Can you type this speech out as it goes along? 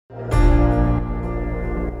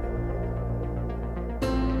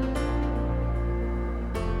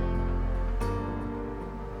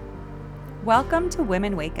Welcome to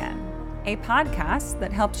Women Waken, a podcast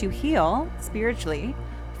that helps you heal spiritually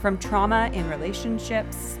from trauma in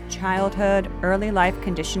relationships, childhood, early life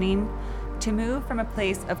conditioning, to move from a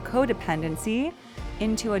place of codependency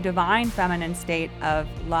into a divine feminine state of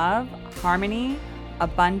love, harmony,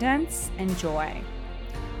 abundance, and joy.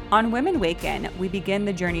 On Women Waken, we begin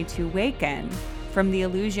the journey to waken from the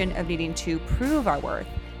illusion of needing to prove our worth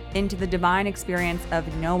into the divine experience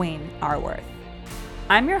of knowing our worth.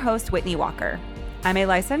 I'm your host, Whitney Walker. I'm a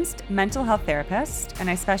licensed mental health therapist, and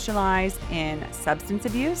I specialize in substance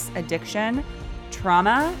abuse, addiction,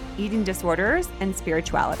 trauma, eating disorders, and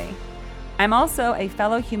spirituality. I'm also a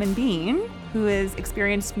fellow human being who has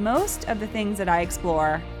experienced most of the things that I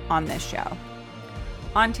explore on this show.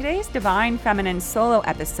 On today's Divine Feminine solo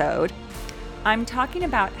episode, I'm talking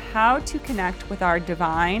about how to connect with our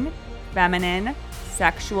divine feminine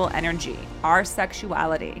sexual energy, our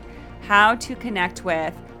sexuality, how to connect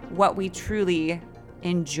with what we truly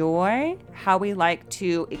enjoy, how we like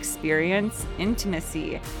to experience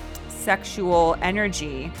intimacy, sexual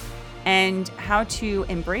energy, and how to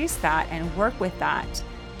embrace that and work with that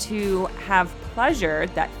to have pleasure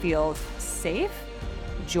that feels safe,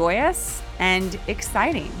 joyous, and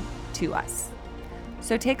exciting to us.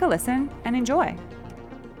 So take a listen and enjoy.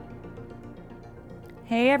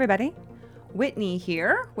 Hey everybody, Whitney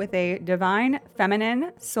here with a Divine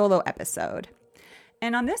Feminine solo episode.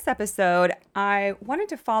 And on this episode, I wanted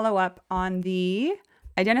to follow up on the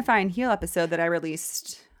Identify and Heal episode that I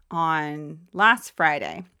released on last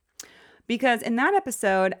Friday. Because in that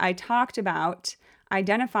episode, I talked about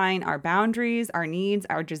identifying our boundaries, our needs,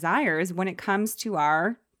 our desires when it comes to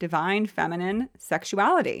our divine feminine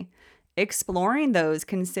sexuality, exploring those,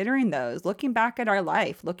 considering those, looking back at our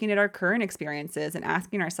life, looking at our current experiences and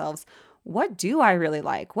asking ourselves, what do I really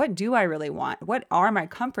like? What do I really want? What are my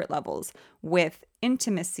comfort levels with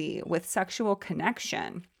intimacy, with sexual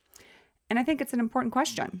connection? And I think it's an important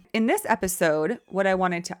question. In this episode, what I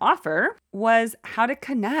wanted to offer was how to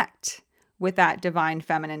connect with that divine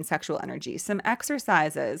feminine sexual energy, some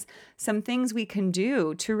exercises, some things we can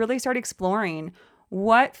do to really start exploring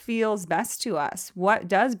what feels best to us, what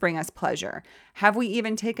does bring us pleasure. Have we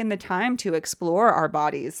even taken the time to explore our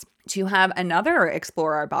bodies, to have another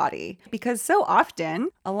explore our body? Because so often,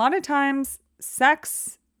 a lot of times,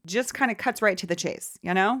 sex just kind of cuts right to the chase,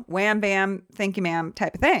 wham, bam, thank you, ma'am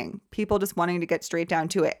type of thing. People just wanting to get straight down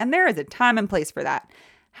to it. And there is a time and place for that.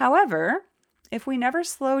 However, if we never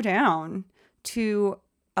slow down to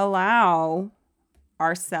allow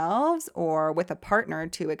ourselves or with a partner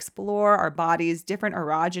to explore our bodies, different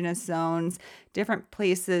erogenous zones, different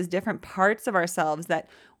places, different parts of ourselves that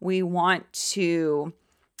we want to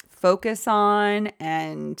focus on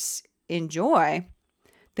and enjoy,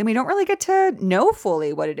 then we don't really get to know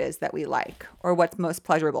fully what it is that we like or what's most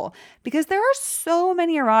pleasurable, because there are so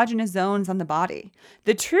many erogenous zones on the body.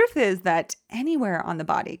 The truth is that anywhere on the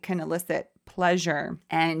body can elicit pleasure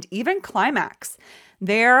and even climax.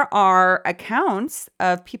 There are accounts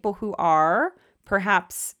of people who are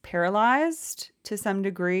perhaps paralyzed to some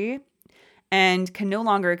degree and can no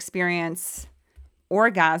longer experience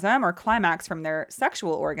orgasm or climax from their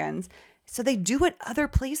sexual organs, so they do it other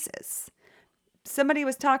places. Somebody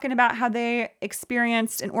was talking about how they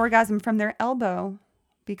experienced an orgasm from their elbow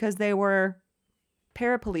because they were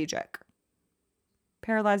paraplegic,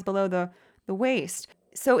 paralyzed below the waist.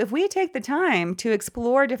 So if we take the time to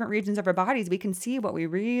explore different regions of our bodies, we can see what we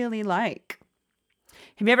really like.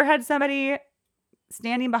 Have you ever had somebody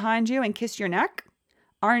standing behind you and kiss your neck?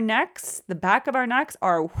 Our necks, the back of our necks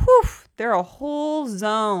are, they're a whole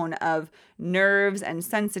zone of nerves and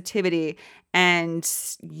sensitivity. And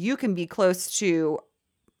you can be close to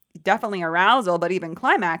definitely arousal, but even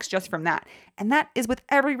climax just from that. And that is with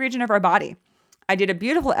every region of our body. I did a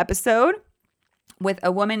beautiful episode with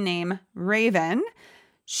a woman named Raven.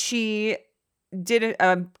 She did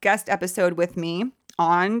a guest episode with me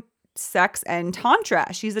on sex and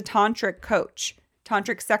Tantra. She's a Tantric coach,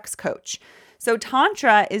 Tantric sex coach. So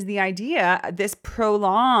Tantra is the idea, this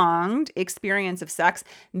prolonged experience of sex,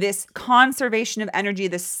 this conservation of energy,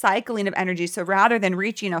 this cycling of energy. So rather than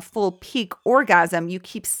reaching a full peak orgasm, you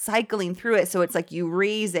keep cycling through it. So it's like you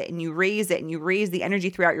raise it and you raise it and you raise the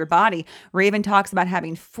energy throughout your body. Raven talks about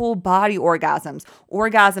having full body orgasms,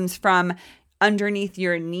 orgasms from underneath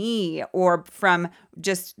your knee or from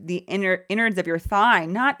just the innards of your thigh,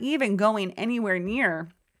 not even going anywhere near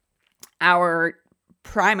our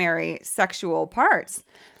primary sexual parts.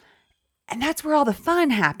 And that's where all the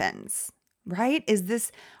fun happens. right?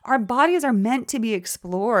 Our bodies are meant to be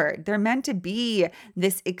explored. They're meant to be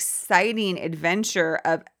this exciting adventure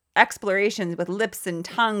of explorations with lips and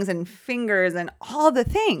tongues and fingers and all the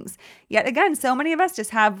things. Yet again, so many of us just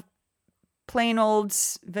have plain old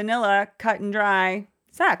vanilla, cut and dry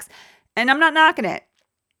sex. And I'm not knocking it.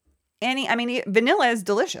 Vanilla is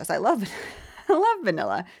delicious. I love I love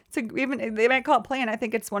vanilla. Even they might call it plain. I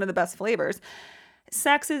think it's one of the best flavors.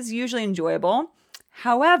 Sex is usually enjoyable.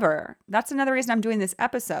 However, that's another reason I'm doing this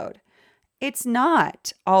episode. It's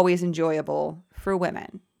not always enjoyable for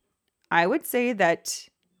women. I would say that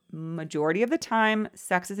majority of the time,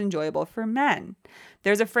 sex is enjoyable for men.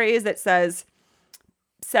 There's a phrase that says,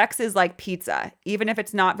 sex is like pizza. Even if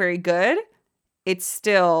it's not very good, it's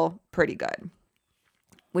still pretty good.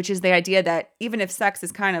 Which is the idea that even if sex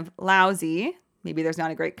is kind of lousy, maybe there's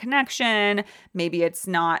not a great connection, maybe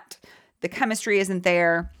the chemistry isn't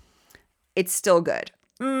there, it's still good.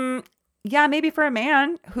 Yeah, maybe for a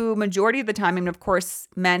man who majority of the time, and of course,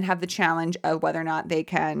 men have the challenge of whether or not they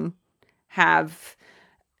can have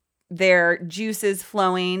their juices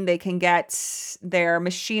flowing, they can get their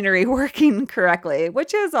machinery working correctly,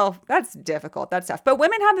 that's difficult, that's tough. But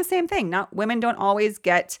women have the same thing. Women don't always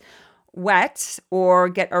get wet or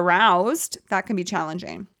get aroused. That can be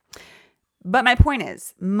challenging. But my point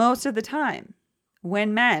is, most of the time,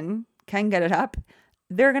 when men can get it up,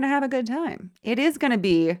 they're going to have a good time. It is going to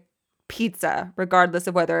be pizza, regardless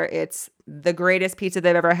of whether it's the greatest pizza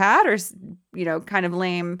they've ever had or, kind of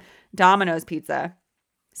lame Domino's pizza.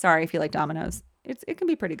 Sorry if you like Domino's. It can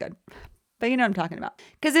be pretty good. But you know what I'm talking about.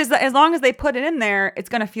 Because as long as they put it in there, it's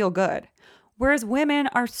going to feel good. Whereas women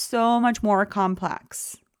are so much more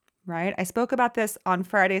complex, right? I spoke about this on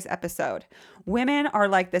Friday's episode. Women are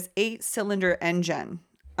like this 8-cylinder engine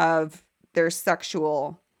of their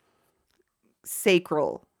sexual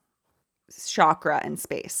sacral chakra and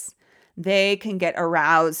space. They can get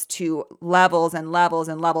aroused to levels and levels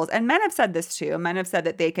and levels. And men have said this too. Men have said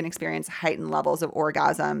that they can experience heightened levels of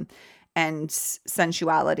orgasm and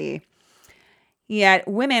sensuality. Yet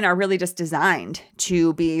women are really just designed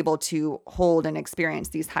to be able to hold and experience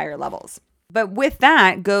these higher levels. But with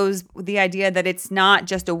that goes the idea that it's not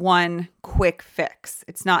just a one quick fix.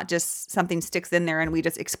 It's not just something sticks in there and we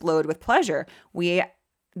just explode with pleasure.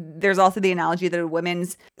 There's also the analogy that a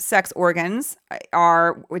woman's sex organs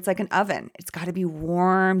it's like an oven. It's got to be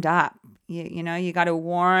warmed up. You got to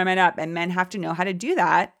warm it up, and men have to know how to do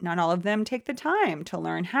that. Not all of them take the time to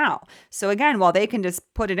learn how. So again, while they can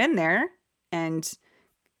just put it in there and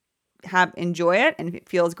enjoy it and it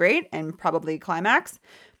feels great and probably climax,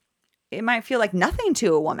 it might feel like nothing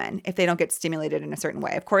to a woman if they don't get stimulated in a certain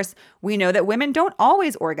way. Of course, we know that women don't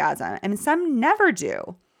always orgasm, and some never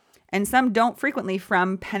do. And some don't frequently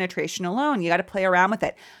from penetration alone. You got to play around with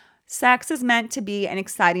it. Sex is meant to be an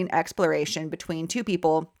exciting exploration between two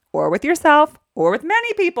people, or with yourself, or with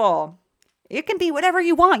many people. It can be whatever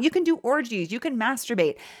you want. You can do orgies. You can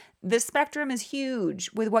masturbate. The spectrum is huge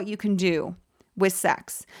with what you can do with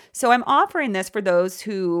sex. So I'm offering this for those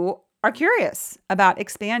who are curious about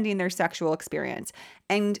expanding their sexual experience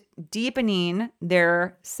and deepening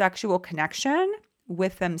their sexual connection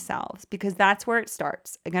with themselves, because that's where it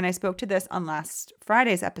starts. Again, I spoke to this on last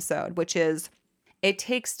Friday's episode, which is it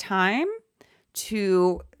takes time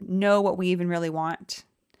to know what we even really want.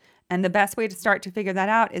 And the best way to start to figure that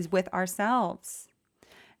out is with ourselves.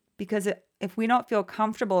 Because if we don't feel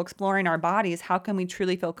comfortable exploring our bodies, how can we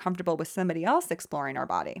truly feel comfortable with somebody else exploring our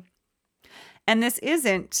body? And this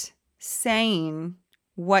isn't saying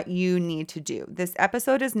what you need to do. This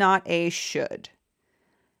episode is not a should.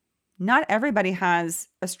 Not everybody has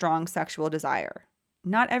a strong sexual desire.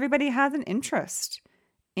 Not everybody has an interest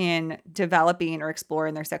in developing or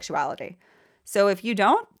exploring their sexuality. So if you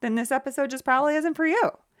don't, then this episode just probably isn't for you.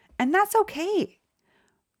 And that's okay,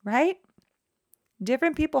 right?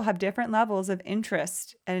 Different people have different levels of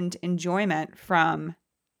interest and enjoyment from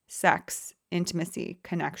sex, intimacy,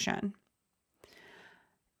 connection.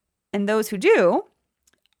 And those who do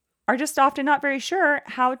are just often not very sure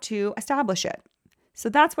how to establish it. So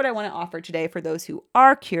that's what I want to offer today for those who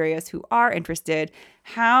are curious, who are interested.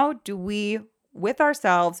 How do we, with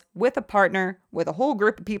ourselves, with a partner, with a whole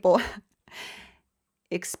group of people,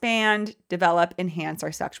 expand, develop, enhance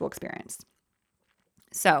our sexual experience?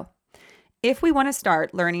 So if we want to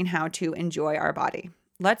start learning how to enjoy our body,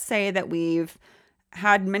 let's say that we've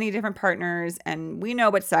had many different partners and we know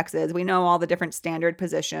what sex is. We know all the different standard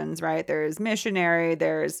positions, right? There's missionary,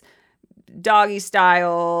 there's doggy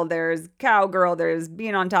style, there's cowgirl, there's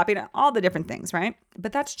being on top, all the different things, right?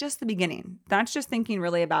 But that's just the beginning. That's just thinking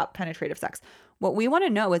really about penetrative sex. What we want to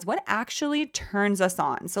know is what actually turns us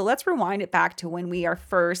on. So let's rewind it back to when we are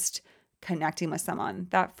first connecting with someone,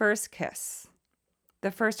 that first kiss,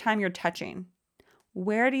 the first time you're touching,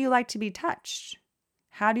 where do you like to be touched?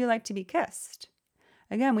 How do you like to be kissed?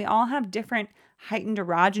 Again, we all have different heightened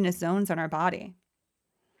erogenous zones on our body.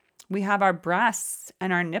 We have our breasts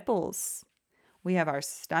and our nipples. We have our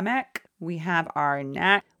stomach. We have our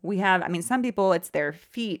neck. Some people, it's their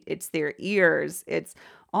feet, it's their ears, it's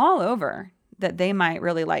all over that they might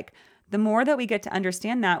really like. The more that we get to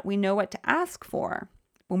understand that, we know what to ask for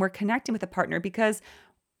when we're connecting with a partner, because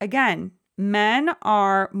again, men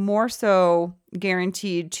are more so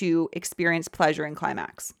guaranteed to experience pleasure in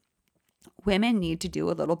climax. Women need to do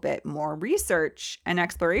a little bit more research and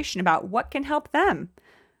exploration about what can help them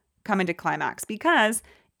come into climax, because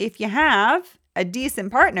if you have a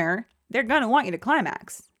decent partner, they're going to want you to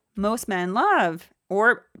climax. Most men love,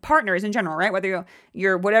 or partners in general, right? Whether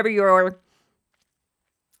you're whatever your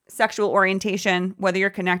sexual orientation, whether you're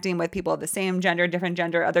connecting with people of the same gender, different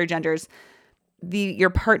gender, other genders, your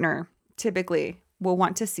partner typically will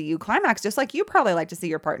want to see you climax, just like you probably like to see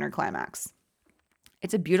your partner climax.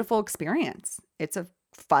 It's a beautiful experience. It's a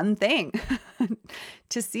fun thing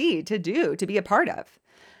to see, to do, to be a part of.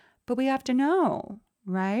 But we have to know,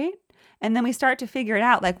 right? And then we start to figure it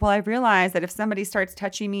out. Like, well, I realize that if somebody starts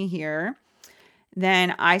touching me here,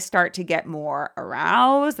 then I start to get more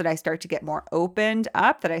aroused, that I start to get more opened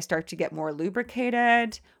up, that I start to get more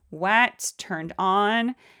lubricated, wet, turned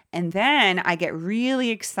on. And then I get really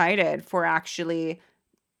excited for actually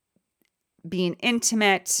being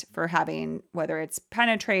intimate, for having, whether it's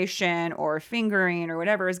penetration or fingering or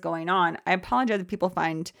whatever is going on. I apologize if people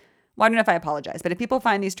find, well, I don't know if I apologize, but if people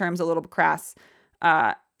find these terms a little crass,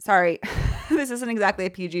 sorry, this isn't exactly a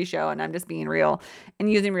PG show and I'm just being real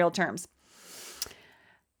and using real terms.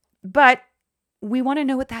 But we want to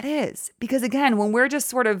know what that is, because again, when we're just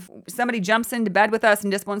sort of, somebody jumps into bed with us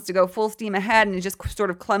and just wants to go full steam ahead and is just sort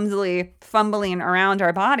of clumsily fumbling around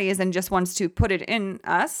our bodies and just wants to put it in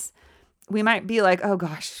us, we might be like, oh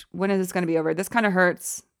gosh, when is this going to be over? This kind of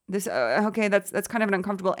hurts. This, okay, that's kind of an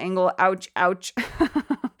uncomfortable angle. Ouch, ouch.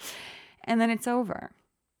 And then it's over.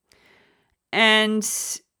 And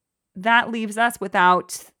that leaves us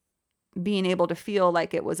without being able to feel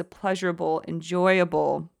like it was a pleasurable,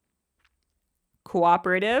 enjoyable,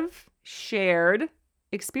 cooperative, shared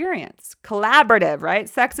experience. Collaborative, right?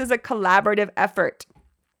 Sex is a collaborative effort.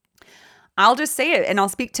 I'll just say it and I'll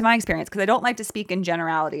speak to my experience, because I don't like to speak in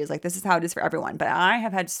generalities. Like, this is how it is for everyone. But I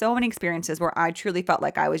have had so many experiences where I truly felt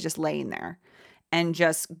like I was just laying there and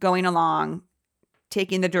just going along,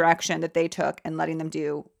 taking the direction that they took and letting them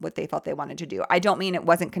do what they felt they wanted to do. I don't mean it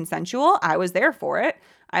wasn't consensual. I was there for it.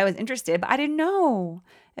 I was interested, but I didn't know.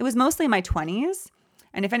 It was mostly in my 20s.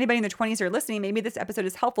 And if anybody in their 20s are listening, maybe this episode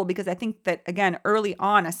is helpful, because I think that, again, early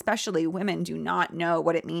on, especially women do not know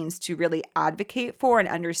what it means to really advocate for and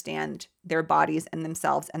understand their bodies and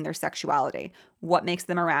themselves and their sexuality, what makes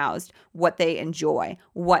them aroused, what they enjoy,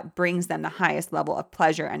 what brings them the highest level of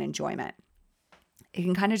pleasure and enjoyment. It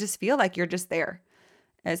can kind of just feel like you're just there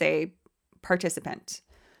as a participant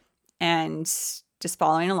and just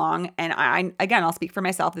following along. And I'll speak for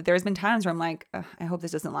myself that there's been times where I'm like, I hope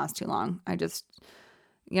this doesn't last too long. I just,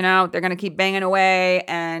 they're going to keep banging away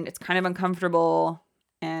and it's kind of uncomfortable.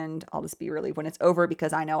 And I'll just be relieved when it's over,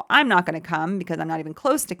 because I know I'm not going to come, because I'm not even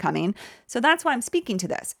close to coming. So that's why I'm speaking to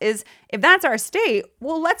this, is if that's our state,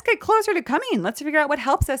 well, let's get closer to coming. Let's figure out what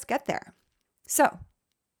helps us get there. So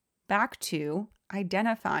back to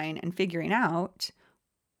identifying and figuring out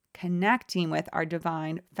connecting with our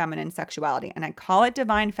divine feminine sexuality. And I call it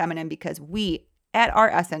divine feminine because we, at our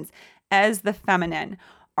essence, as the feminine,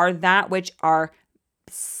 are that which are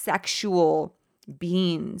sexual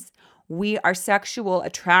beings. We are sexual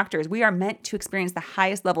attractors. We are meant to experience the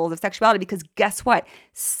highest levels of sexuality, because guess what?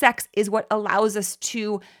 Sex is what allows us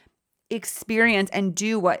to experience and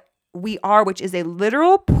do what we are, which is a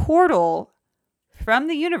literal portal from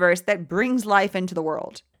the universe that brings life into the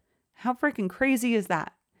world. How freaking crazy is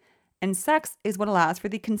that? And sex is what allows for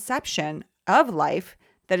the conception of life,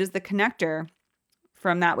 that is the connector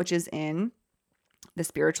from that which is in the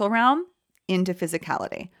spiritual realm into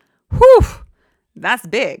physicality. Whew, that's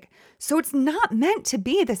big. So it's not meant to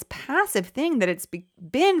be this passive thing that it's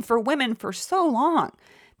been for women for so long,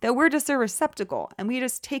 that we're just a receptacle and we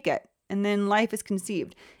just take it and then life is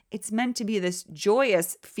conceived. It's meant to be this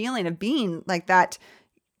joyous feeling of being like that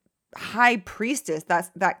high priestess,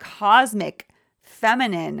 that cosmic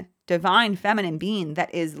feminine, divine feminine being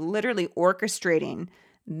that is literally orchestrating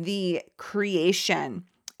the creation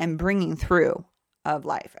and bringing through of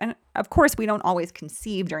life. And of course, we don't always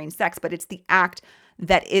conceive during sex, but it's the act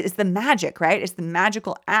that is the magic, right? It's the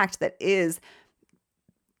magical act that is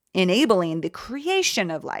enabling the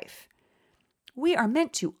creation of life. we are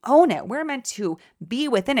meant to own it. We're meant to be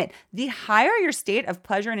within it. The higher your state of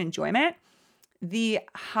pleasure and enjoyment, the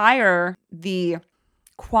higher the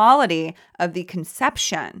quality of the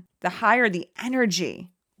conception, the higher the energy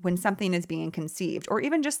when something is being conceived, or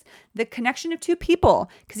even just the connection of two people.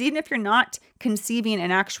 Because even if you're not conceiving an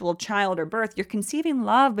actual child or birth, you're conceiving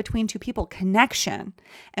love between two people, connection.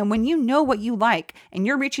 And when you know what you like and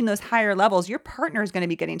you're reaching those higher levels, your partner is going to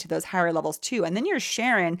be getting to those higher levels too. And then you're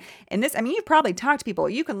sharing in this. I mean, you've probably talked to people,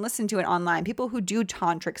 you can listen to it online, people who do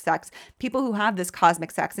tantric sex, people who have this cosmic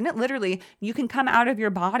sex, and it literally, you can come out of your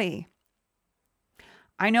body.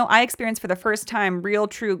 I know I experienced for the first time real,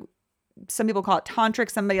 true, some people call it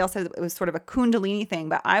tantric. Somebody else said it was sort of a kundalini thing,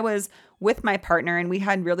 but I was with my partner and we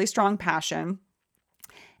had really strong passion.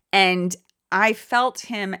 And I felt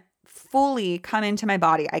him fully come into my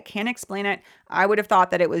body. I can't explain it. I would have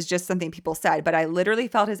thought that it was just something people said, but I literally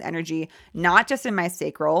felt his energy, not just in my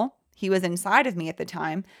sacral. He was inside of me at the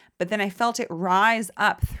time, but then I felt it rise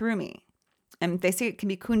up through me. And they say it can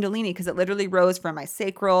be kundalini because it literally rose from my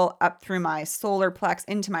sacral up through my solar plex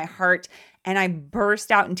into my heart. And I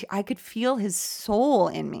burst out into, I could feel his soul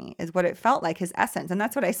in me is what it felt like, his essence. And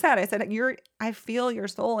that's what I said. I said, I feel your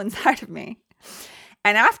soul inside of me.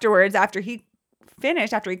 And afterwards, after he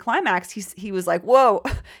finished, after he climaxed, he was like, whoa,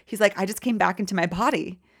 he's like, I just came back into my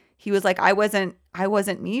body. He was like, I wasn't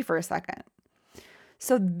me for a second.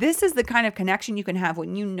 So this is the kind of connection you can have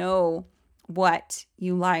when you know what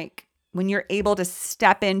you like, when you're able to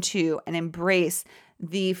step into and embrace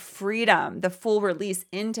the freedom, the full release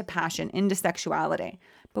into passion, into sexuality.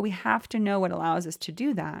 But we have to know what allows us to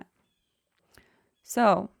do that.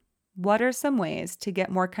 So, what are some ways to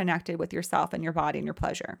get more connected with yourself and your body and your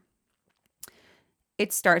pleasure?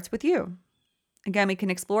 It starts with you. Again, we can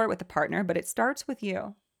explore it with a partner, but it starts with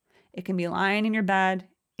you. It can be lying in your bed.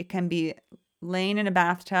 It can be laying in a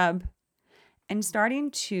bathtub and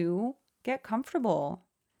starting to get comfortable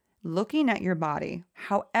looking at your body,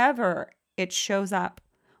 however it shows up,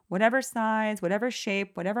 whatever size, whatever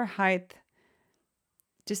shape, whatever height,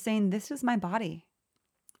 just saying, this is my body.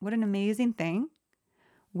 What an amazing thing.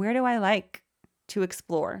 Where do I like to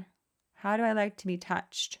explore? How do I like to be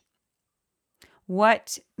touched?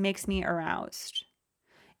 What makes me aroused?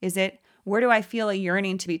 Where do I feel a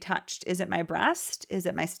yearning to be touched? Is it my breast? Is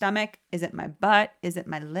it my stomach? Is it my butt? Is it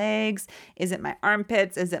my legs? Is it my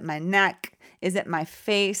armpits? Is it my neck? Is it my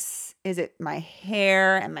face? Is it my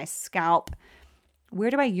hair and my scalp?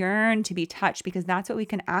 Where do I yearn to be touched? Because that's what we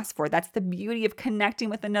can ask for. That's the beauty of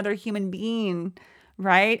connecting with another human being,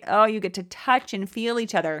 right? Oh, you get to touch and feel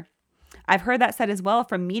each other. I've heard that said as well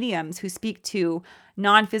from mediums who speak to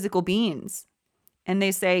non-physical beings. And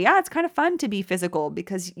they say, yeah, it's kind of fun to be physical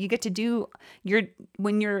because you get to do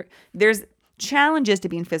there's challenges to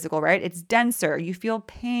being physical, right? It's denser. You feel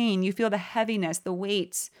pain. You feel the heaviness, the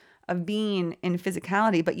weight of being in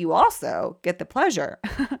physicality, but you also get the pleasure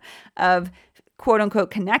of quote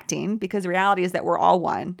unquote connecting because the reality is that we're all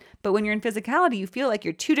one. But when you're in physicality, you feel like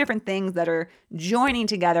you're two different things that are joining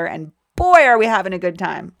together. And boy, are we having a good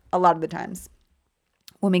time a lot of the times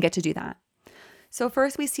when we get to do that. So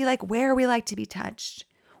first we see like where we like to be touched,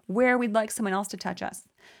 where we'd like someone else to touch us.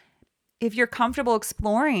 If you're comfortable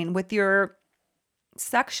exploring with your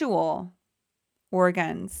sexual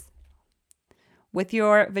organs, with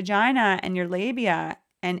your vagina and your labia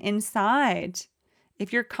and inside,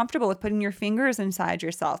 if you're comfortable with putting your fingers inside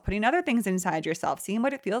yourself, putting other things inside yourself, seeing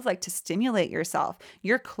what it feels like to stimulate yourself,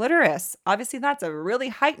 your clitoris, obviously that's a really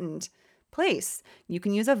heightened place. You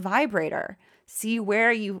can use a vibrator. See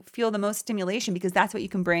where you feel the most stimulation because that's what you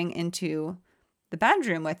can bring into the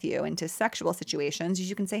bedroom with you, into sexual situations.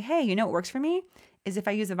 You can say, hey, you know what works for me is if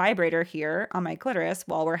I use a vibrator here on my clitoris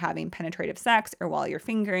while we're having penetrative sex or while you're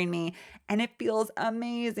fingering me, and it feels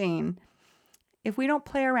amazing. If we don't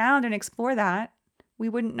play around and explore that, we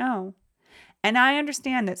wouldn't know. And I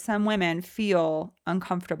understand that some women feel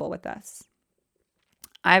uncomfortable with this.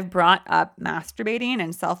 I've brought up masturbating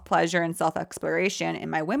and self-pleasure and self-exploration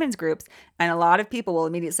in my women's groups, and a lot of people will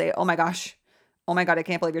immediately say, oh my God, I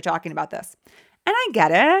can't believe you're talking about this. And I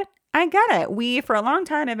get it. We, for a long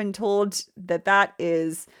time, have been told that that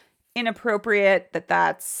is inappropriate, that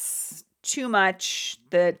that's too much,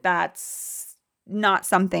 that that's not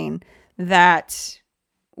something that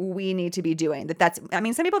we need to be doing.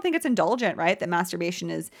 Some people think it's indulgent, right? That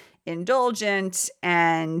masturbation is indulgent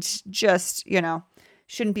and just,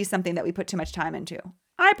 shouldn't be something that we put too much time into.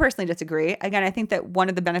 I personally disagree. Again, I think that one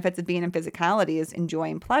of the benefits of being in physicality is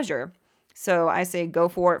enjoying pleasure. So I say go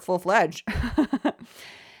for it full-fledged.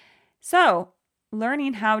 So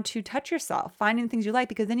learning how to touch yourself, finding things you like,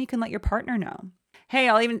 because then you can let your partner know. Hey,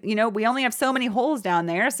 I'll even, we only have so many holes down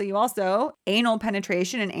there. So you also, anal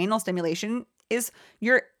penetration and anal stimulation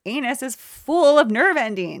your anus is full of nerve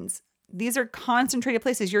endings. These are concentrated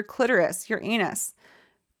places, your clitoris, your anus,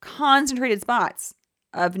 concentrated spots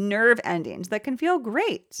of nerve endings that can feel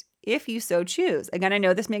great if you so choose. Again, I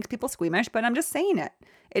know this makes people squeamish, but I'm just saying it.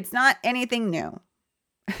 It's not anything new.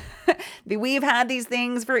 We've had these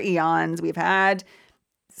things for eons. We've had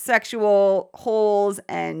sexual holes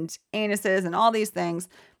and anuses and all these things,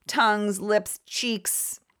 tongues, lips,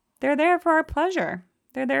 cheeks. They're there for our pleasure.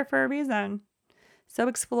 They're there for a reason. So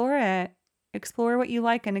explore it. Explore what you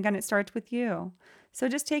like. And again, it starts with you. So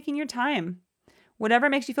just taking your time, whatever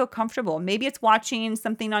makes you feel comfortable. Maybe it's watching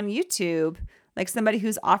something on YouTube, like somebody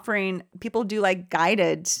who's offering, people do like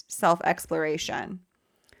guided self-exploration,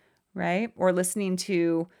 right? Or listening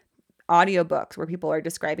to audiobooks where people are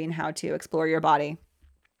describing how to explore your body.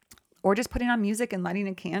 Or just putting on music and lighting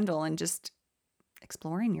a candle and just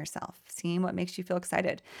exploring yourself, seeing what makes you feel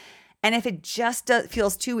excited. And if it just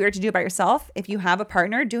feels too weird to do it by yourself, if you have a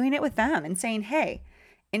partner, doing it with them and saying, hey,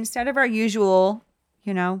 instead of our usual,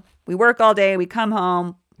 we work all day, we come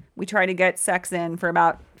home, we try to get sex in for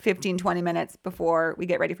about 15, 20 minutes before we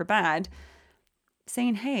get ready for bed,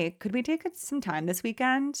 saying, hey, could we take some time this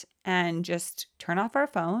weekend and just turn off our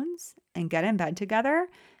phones and get in bed together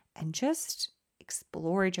and just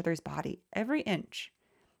explore each other's body every inch,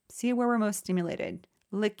 see where we're most stimulated,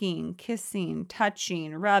 licking, kissing,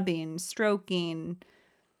 touching, rubbing, stroking,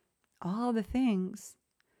 all the things,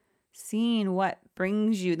 seeing what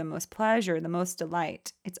brings you the most pleasure, the most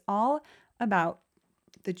delight. It's all about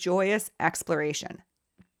the joyous exploration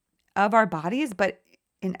of our bodies, but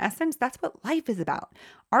in essence, that's what life is about.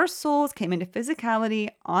 Our souls came into physicality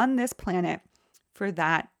on this planet for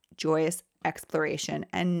that joyous exploration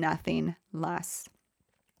and nothing less.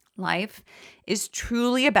 Life is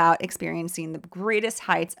truly about experiencing the greatest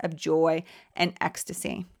heights of joy and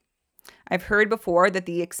ecstasy. I've heard before that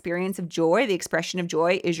the experience of joy, the expression of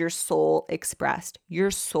joy, is your soul expressed. Your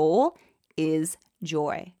soul is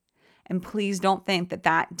joy. And please don't think that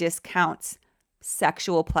that discounts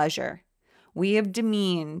sexual pleasure. We have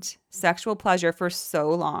demeaned sexual pleasure for so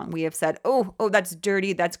long. We have said, oh, that's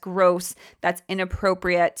dirty, that's gross, that's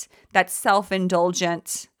inappropriate, that's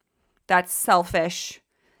self-indulgent, that's selfish,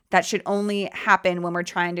 that should only happen when we're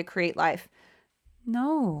trying to create life.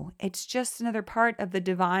 No, it's just another part of the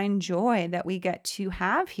divine joy that we get to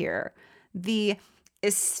have here. The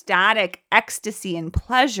ecstatic ecstasy and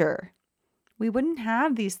pleasure. We wouldn't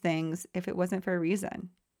have these things if it wasn't for a reason.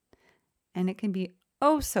 And it can be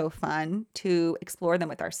oh so fun to explore them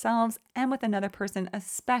with ourselves and with another person,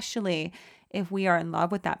 especially if we are in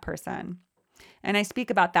love with that person. And I speak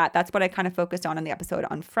about that. That's what I kind of focused on in the episode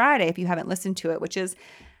on Friday, if you haven't listened to it, which is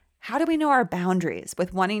how do we know our boundaries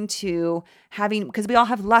with wanting to because we all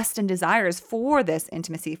have lust and desires for this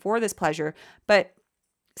intimacy, for this pleasure, but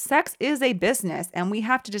sex is a business and we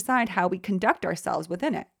have to decide how we conduct ourselves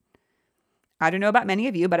within it. I don't know about many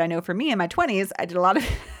of you, but I know for me in my 20s, I did a lot of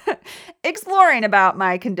exploring about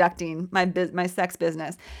my conducting my sex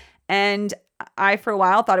business. And I, for a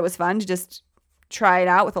while, thought it was fun to just try it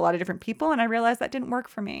out with a lot of different people. And I realized that didn't work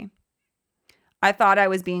for me. I thought I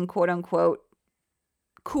was being quote unquote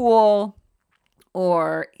cool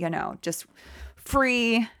or, just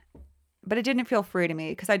free, but it didn't feel free to me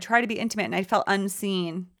because I tried to be intimate and I felt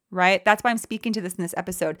unseen. Right? That's why I'm speaking to this in this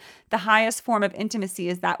episode. The highest form of intimacy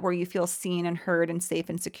is that where you feel seen and heard and safe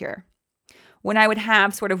and secure. When I would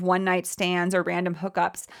have sort of one night stands or random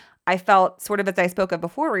hookups, I felt sort of as I spoke of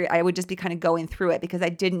before, where I would just be kind of going through it because I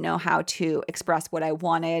didn't know how to express what I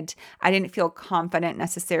wanted. I didn't feel confident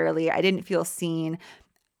necessarily. I didn't feel seen.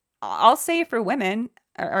 I'll say for women,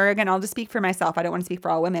 or again, I'll just speak for myself. I don't want to speak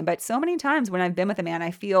for all women, but so many times when I've been with a man,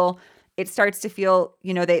 I feel it starts to feel,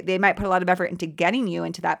 they might put a lot of effort into getting you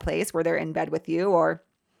into that place where they're in bed with you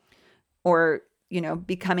or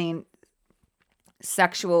becoming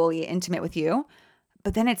sexually intimate with you.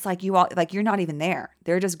 But then it's like you're not even there.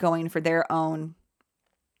 They're just going for their own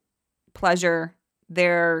pleasure,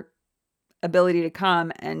 their ability to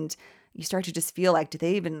come. And you start to just feel like, do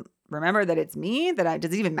they even remember that it's me? Does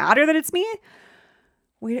it even matter that it's me?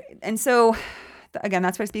 And so again,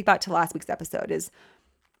 that's what I speak about to last week's episode is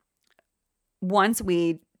once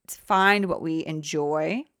we find what we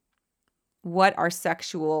enjoy, what our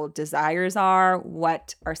sexual desires are,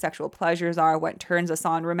 what our sexual pleasures are, what turns us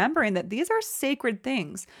on, remembering that these are sacred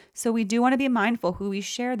things. So we do want to be mindful who we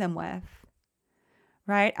share them with,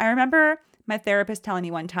 right? I remember my therapist telling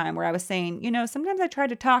me one time where I was saying, sometimes I try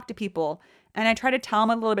to talk to people and I try to tell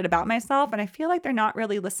them a little bit about myself and I feel like they're not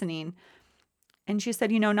really listening. And she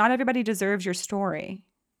said, not everybody deserves your story.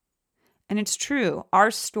 And it's true. Our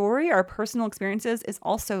story, our personal experiences is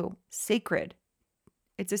also sacred.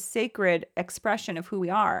 It's a sacred expression of who we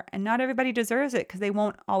are. And not everybody deserves it because they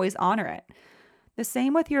won't always honor it. The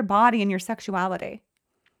same with your body and your sexuality.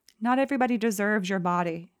 Not everybody deserves your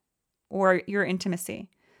body or your intimacy.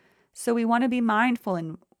 So we want to be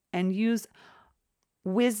mindful and use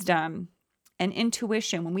wisdom and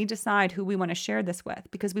intuition when we decide who we want to share this with,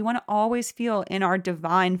 because we want to always feel in our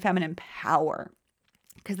divine feminine power,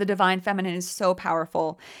 because the divine feminine is so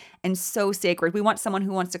powerful and so sacred. We want someone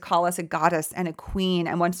who wants to call us a goddess and a queen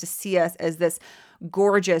and wants to see us as this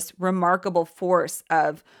gorgeous, remarkable force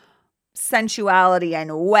of sensuality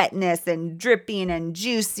and wetness and dripping and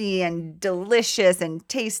juicy and delicious and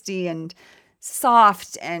tasty and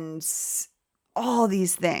soft and all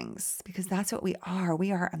these things, because that's what we are.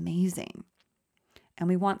 We are amazing. And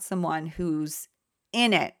we want someone who's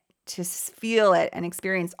in it to feel it and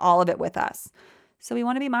experience all of it with us. So we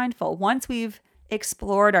want to be mindful. Once we've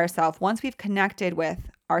explored ourselves, once we've connected with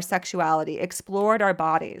our sexuality, explored our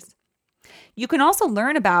bodies, you can also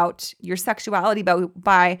learn about your sexuality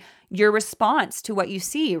by your response to what you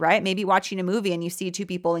see, right? Maybe watching a movie and you see two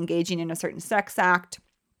people engaging in a certain sex act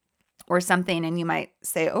or something, and you might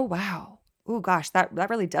say, oh, wow. Oh, gosh, that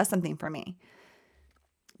really does something for me.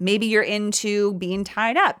 Maybe you're into being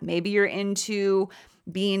tied up. Maybe you're into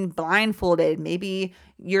being blindfolded. Maybe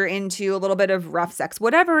you're into a little bit of rough sex,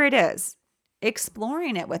 whatever it is,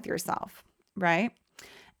 exploring it with yourself, right?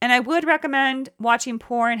 And I would recommend watching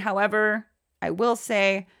porn. However, I will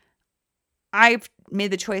say I've made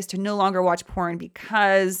the choice to no longer watch porn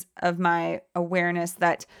because of my awareness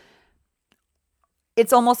that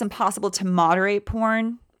it's almost impossible to moderate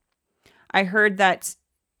porn. I heard that,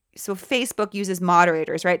 so Facebook uses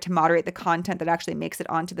moderators, right, to moderate the content that actually makes it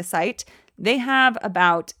onto the site. They have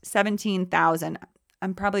about 17,000.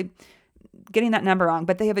 I'm probably getting that number wrong,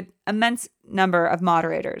 but they have an immense number of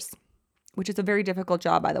moderators, which is a very difficult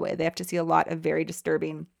job, by the way. They have to see a lot of very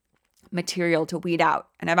disturbing material to weed out.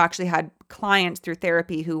 And I've actually had clients through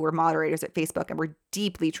therapy who were moderators at Facebook and were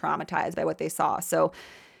deeply traumatized by what they saw. So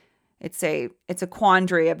it's a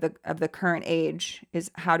quandary of the current age, is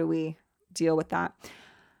how do we deal with that?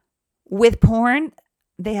 With porn,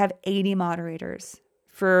 they have 80 moderators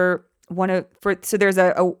so there's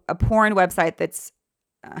a porn website that's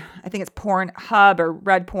I think it's Pornhub or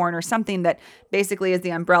Red Porn or something that basically is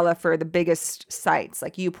the umbrella for the biggest sites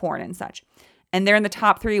like YouPorn and such. And they're in the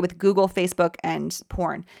top 3 with Google, Facebook, and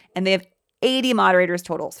porn. And they have 80 moderators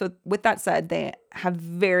total. So with that said, they have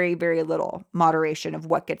very, very little moderation of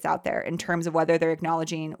what gets out there in terms of whether they're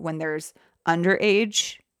acknowledging when there's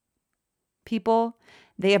underage people.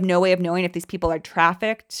 They have no way of knowing if these people are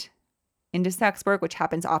trafficked into sex work, which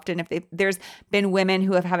happens often. There's been women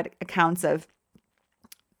who have had accounts of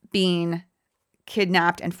being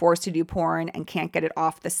kidnapped and forced to do porn and can't get it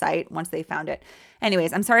off the site once they found it.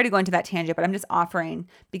 Anyways, I'm sorry to go into that tangent, but I'm just offering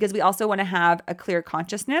because we also want to have a clear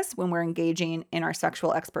consciousness when we're engaging in our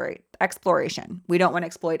sexual exploration. We don't want to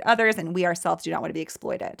exploit others, and we ourselves do not want to be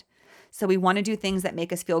exploited. So we want to do things that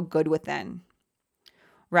make us feel good within,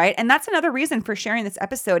 right? And that's another reason for sharing this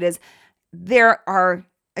episode is there are,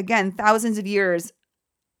 again, thousands of years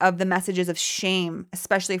of the messages of shame,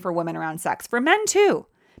 especially for women around sex, for men too,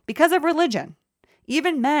 because of religion.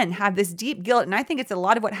 Even men have this deep guilt. And I think it's a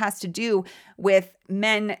lot of what has to do with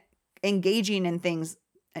men engaging in things.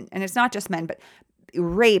 And it's not just men, but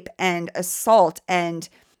rape and assault and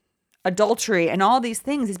adultery and all these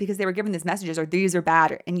things is because they were given these messages or these are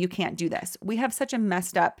bad and you can't do this. We have such a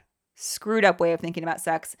messed up, screwed up way of thinking about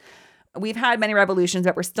sex. We've had many revolutions,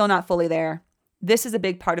 but we're still not fully there. This is a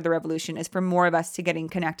big part of the revolution, is for more of us to getting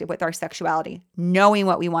connected with our sexuality, knowing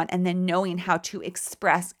what we want, and then knowing how to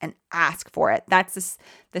express and ask for it. That's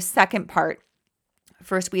the second part.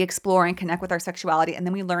 First, we explore and connect with our sexuality, and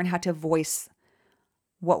then we learn how to voice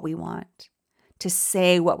what we want, to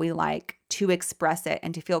say what we like, to express it,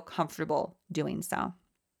 and to feel comfortable doing so.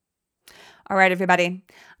 All right, everybody.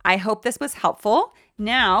 I hope this was helpful.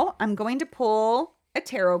 Now, I'm going to pull a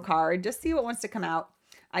tarot card, just see what wants to come out.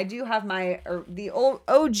 I do have the old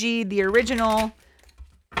OG, the original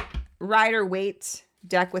Rider-Waite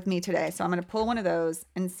deck with me today. So I'm going to pull one of those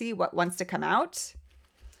and see what wants to come out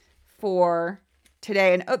for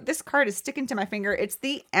today. And this card is sticking to my finger. It's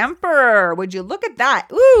the Emperor. Would you look at that?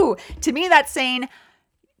 Ooh, to me, that's saying,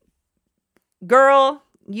 girl,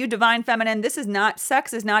 you divine feminine,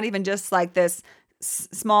 sex is not even just like this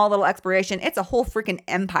small little exploration. It's a whole freaking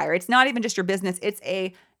empire. It's not even just your business. It's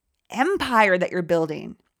a empire that you're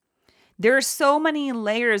building. There are so many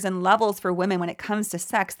layers and levels for women when it comes to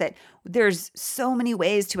sex that there's so many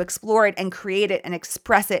ways to explore it and create it and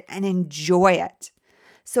express it and enjoy it.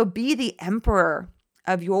 So be the emperor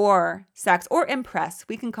of your sex, or empress.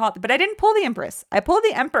 We can call it, but I didn't pull the empress. I pulled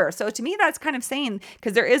the emperor. So to me, that's kind of saying,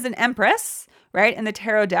 because there is an empress, right, in the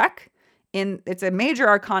tarot deck. It's a major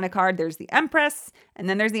arcana card. There's the empress, and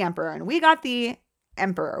then there's the emperor. And we got the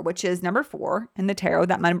emperor, which is number 4 in the tarot.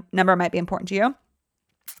 That number might be important to you.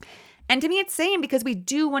 And to me, it's saying, because we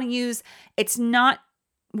do want to use, it's not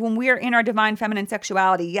when we're in our divine feminine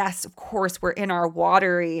sexuality. Yes, of course, we're in our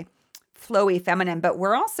watery, flowy feminine, but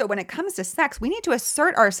we're also, when it comes to sex, we need to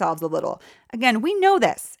assert ourselves a little. Again, we know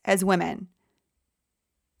this as women.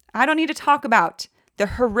 I don't need to talk about the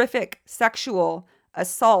horrific sexual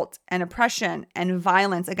assault and oppression and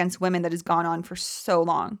violence against women that has gone on for so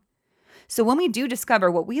long. So when we do discover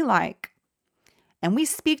what we like and we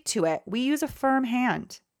speak to it, we use a firm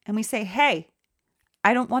hand and we say, hey,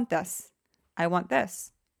 I don't want this. I want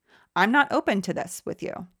this. I'm not open to this with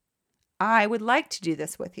you. I would like to do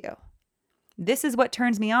this with you. This is what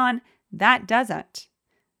turns me on. That doesn't.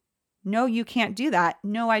 No, you can't do that.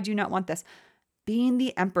 No, I do not want this. Being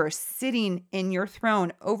the emperor, sitting in your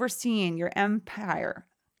throne, overseeing your empire,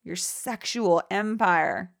 your sexual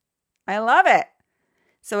empire. I love it.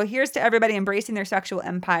 So here's to everybody embracing their sexual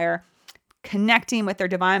empire, connecting with their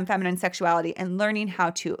divine feminine sexuality, and learning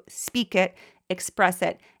how to speak it, express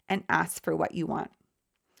it, and ask for what you want.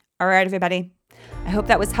 All right, everybody. I hope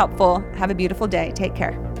that was helpful. Have a beautiful day. Take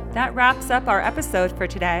care. That wraps up our episode for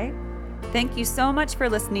today. Thank you so much for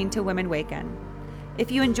listening to Women Waken.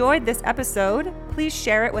 If you enjoyed this episode, please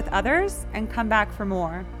share it with others and come back for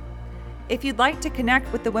more. If you'd like to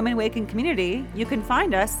connect with the Women Waken community, you can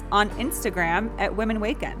find us on Instagram at Women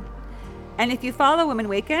Waken. And if you follow Women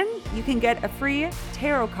Waken, you can get a free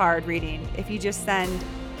tarot card reading if you just send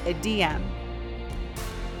a DM.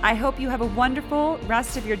 I hope you have a wonderful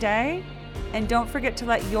rest of your day, and don't forget to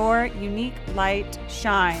let your unique light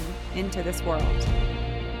shine into this world.